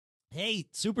Hey,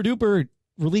 Super Duper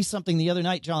released something the other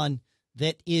night, John,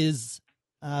 that is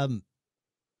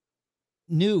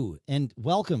new and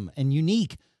welcome and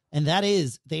unique. And that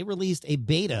is they released a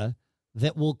beta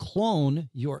that will clone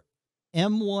your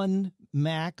M1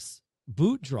 Max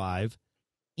boot drive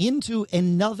into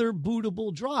another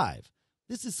bootable drive.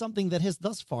 This is something that has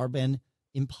thus far been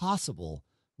impossible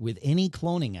with any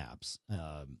cloning apps.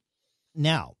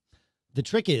 Now, the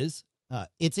trick is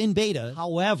it's in beta.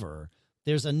 However,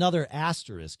 there's another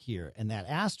asterisk here, and that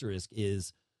asterisk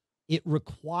is it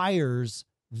requires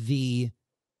the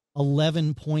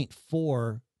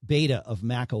 11.4 beta of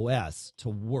Mac OS to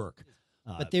work.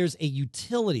 But there's a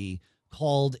utility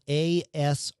called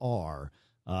ASR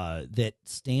that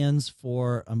stands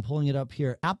for, I'm pulling it up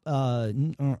here,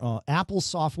 Apple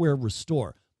Software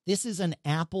Restore. This is an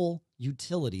Apple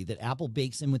utility that Apple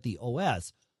bakes in with the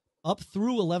OS. Up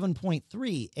through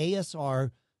 11.3, ASR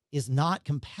is not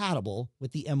compatible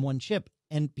with the M1 chip.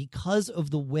 And because of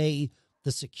the way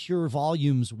the secure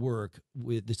volumes work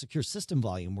with the secure system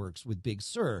volume works with Big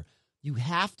Sur, you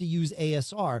have to use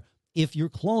ASR if you're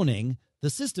cloning the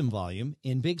system volume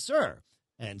in Big Sur.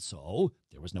 And so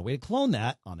there was no way to clone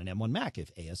that on an M1 Mac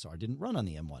if ASR didn't run on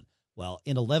the M1. Well,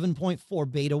 in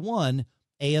 11.4 beta 1,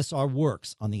 ASR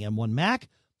works on the M1 Mac.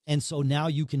 And so now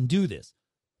you can do this.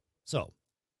 So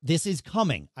this is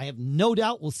coming. I have no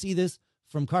doubt we'll see this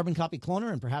from Carbon Copy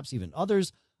Cloner and perhaps even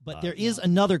others. But there is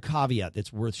another caveat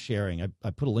that's worth sharing.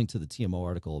 I put a link to the TMO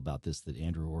article about this that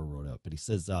Andrew Orr wrote up. But he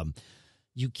says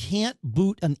you can't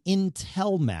boot an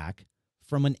Intel Mac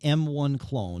from an M1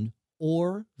 clone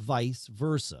or vice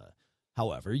versa.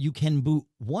 However, you can boot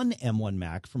one M1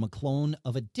 Mac from a clone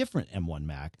of a different M1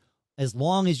 Mac as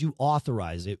long as you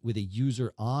authorize it with a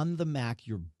user on the Mac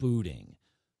you're booting.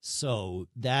 So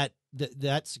that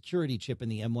security chip in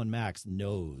the M1 Max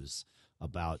knows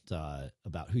about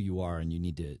who you are, and you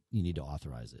need to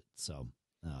authorize it. So,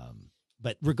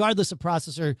 but regardless of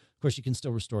processor, of course, you can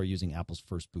still restore using Apple's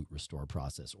first boot restore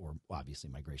process, or obviously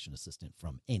Migration Assistant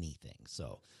from anything.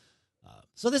 So,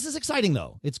 so this is exciting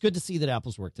though. It's good to see that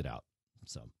Apple's worked it out.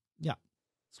 So, yeah,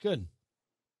 it's good.